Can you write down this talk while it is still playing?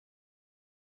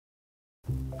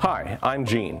Hi, I'm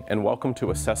Gene, and welcome to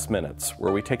AssessMinutes,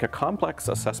 where we take a complex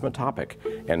assessment topic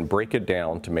and break it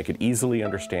down to make it easily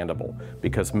understandable,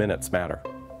 because minutes matter.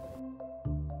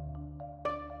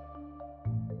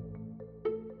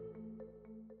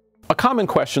 A common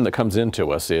question that comes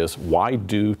into us is, why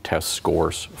do test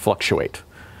scores fluctuate?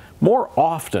 More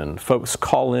often, folks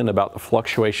call in about the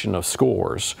fluctuation of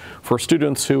scores for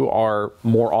students who are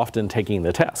more often taking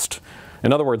the test.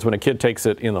 In other words, when a kid takes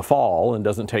it in the fall and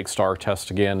doesn't take STAR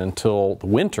test again until the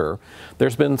winter,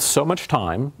 there's been so much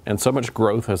time and so much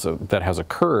growth that has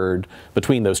occurred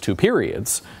between those two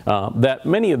periods that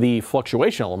many of the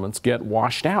fluctuation elements get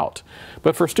washed out.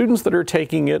 But for students that are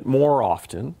taking it more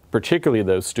often, particularly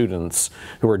those students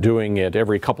who are doing it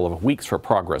every couple of weeks for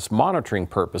progress monitoring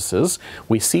purposes,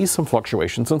 we see some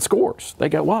fluctuations in scores. They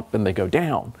go up and they go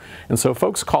down. And so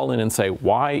folks call in and say,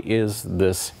 why is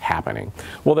this happening?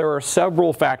 Well, there are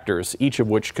several factors, each of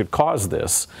which could cause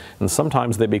this, and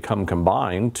sometimes they become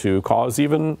combined to cause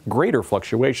even greater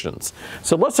fluctuations.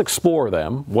 So let's explore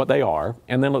them, what they are,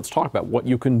 and then let's talk about what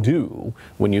you can do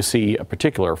when you see a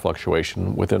particular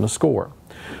fluctuation within a score.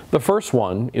 The first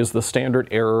one is the standard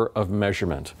error of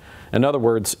measurement. In other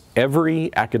words, every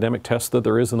academic test that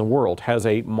there is in the world has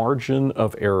a margin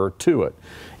of error to it.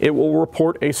 It will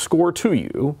report a score to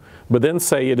you, but then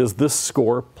say it is this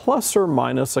score plus or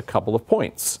minus a couple of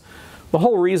points. The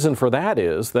whole reason for that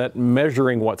is that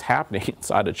measuring what's happening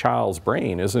inside a child's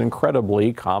brain is an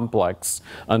incredibly complex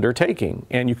undertaking.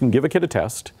 And you can give a kid a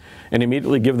test and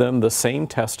immediately give them the same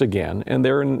test again, and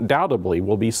there undoubtedly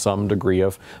will be some degree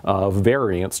of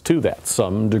variance to that,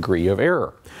 some degree of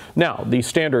error. Now, the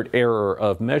standard error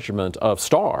of measurement of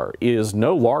STAR is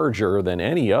no larger than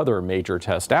any other major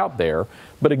test out there,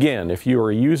 but again, if you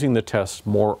are using the test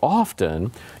more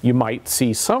often, you might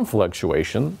see some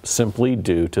fluctuation simply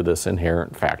due to this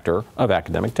inherent factor of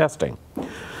academic testing.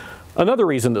 Another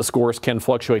reason that scores can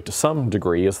fluctuate to some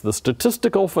degree is the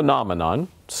statistical phenomenon,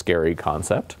 scary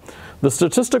concept, the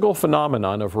statistical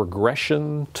phenomenon of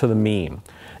regression to the mean.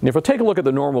 And if we take a look at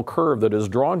the normal curve that is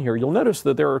drawn here, you'll notice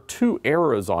that there are two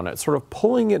arrows on it, sort of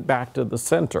pulling it back to the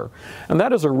center. And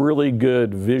that is a really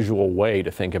good visual way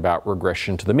to think about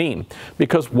regression to the mean,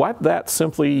 because what that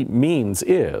simply means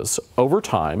is, over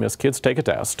time, as kids take a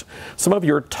test, some of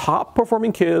your top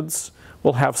performing kids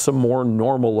will have some more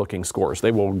normal looking scores.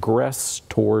 They will regress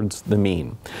towards the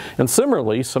mean. And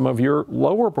similarly, some of your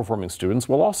lower performing students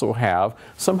will also have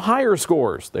some higher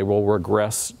scores. They will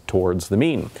regress towards the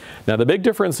mean. Now the big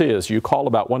difference is you call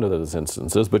about one of those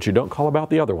instances, but you don't call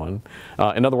about the other one.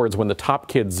 In other words, when the top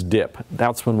kids dip,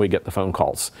 that's when we get the phone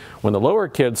calls. When the lower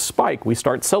kids spike, we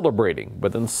start celebrating,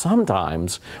 but then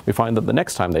sometimes we find that the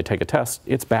next time they take a test,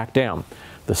 it's back down.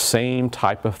 The same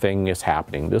type of thing is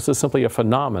happening. This is simply a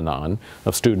phenomenon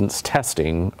of students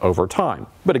testing over time.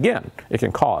 But again, it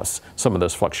can cause some of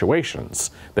those fluctuations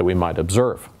that we might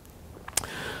observe.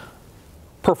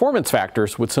 Performance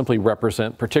factors would simply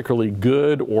represent particularly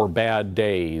good or bad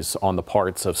days on the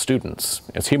parts of students.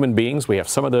 As human beings, we have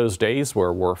some of those days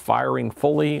where we're firing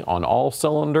fully on all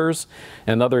cylinders,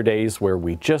 and other days where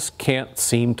we just can't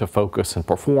seem to focus and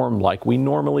perform like we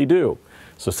normally do.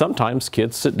 So sometimes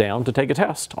kids sit down to take a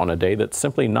test on a day that's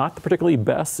simply not the particularly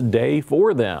best day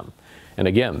for them. And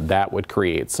again, that would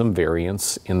create some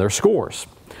variance in their scores.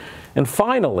 And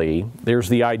finally, there's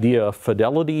the idea of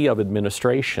fidelity of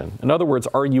administration. In other words,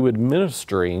 are you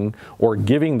administering or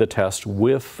giving the test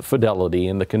with fidelity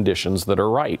in the conditions that are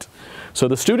right? So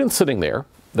the students sitting there,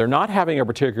 they're not having a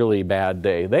particularly bad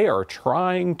day. They are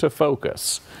trying to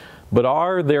focus. But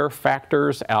are there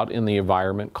factors out in the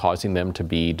environment causing them to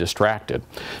be distracted?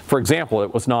 For example,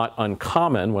 it was not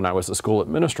uncommon when I was a school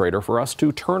administrator for us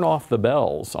to turn off the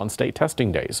bells on state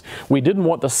testing days. We didn't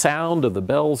want the sound of the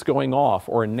bells going off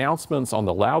or announcements on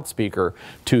the loudspeaker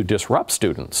to disrupt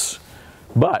students.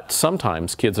 But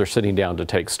sometimes kids are sitting down to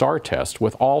take STAR tests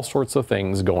with all sorts of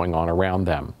things going on around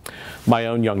them. My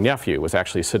own young nephew was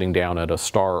actually sitting down at a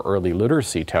STAR early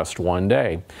literacy test one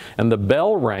day, and the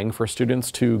bell rang for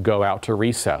students to go out to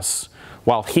recess,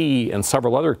 while he and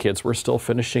several other kids were still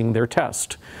finishing their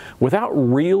test. Without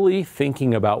really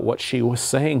thinking about what she was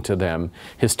saying to them,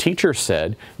 his teacher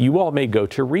said, "You all may go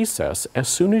to recess as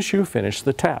soon as you finish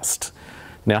the test."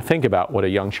 Now think about what a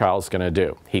young child's going to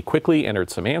do. He quickly entered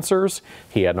some answers.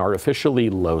 He had an artificially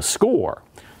low score.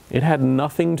 It had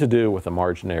nothing to do with the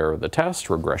margin error of the test,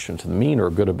 regression to the mean, or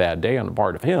a good or bad day on the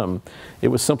part of him. It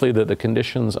was simply that the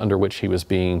conditions under which he was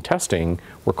being testing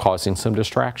were causing some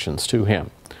distractions to him.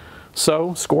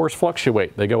 So scores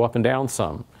fluctuate. They go up and down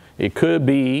some. It could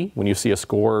be, when you see a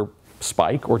score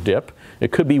spike or dip.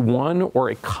 It could be one or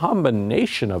a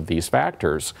combination of these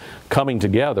factors coming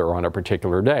together on a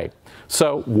particular day.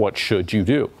 So what should you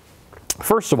do?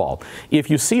 First of all,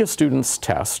 if you see a student's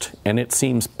test and it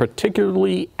seems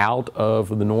particularly out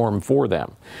of the norm for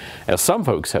them, as some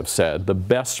folks have said, the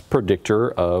best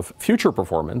predictor of future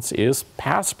performance is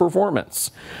past performance.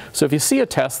 So if you see a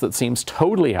test that seems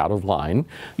totally out of line,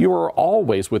 you are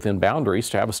always within boundaries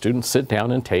to have a student sit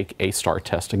down and take a STAR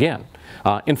test again.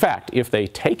 In fact, if they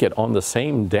take it on the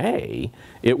same day,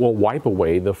 it will wipe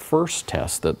away the first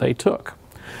test that they took.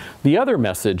 The other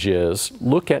message is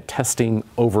look at testing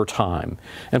over time,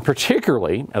 and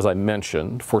particularly, as I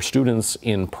mentioned, for students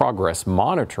in progress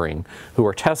monitoring who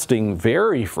are testing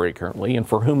very frequently and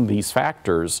for whom these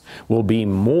factors will be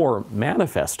more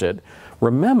manifested,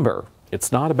 remember,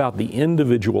 it's not about the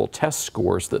individual test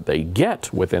scores that they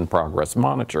get within progress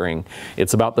monitoring.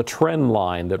 It's about the trend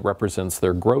line that represents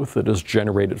their growth that is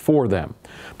generated for them,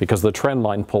 because the trend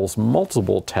line pulls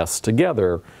multiple tests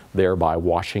together, thereby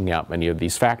washing out many of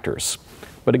these factors.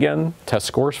 But again, test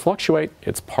scores fluctuate.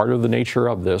 It's part of the nature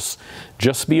of this.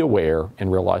 Just be aware and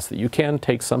realize that you can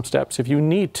take some steps if you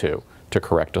need to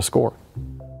correct a score.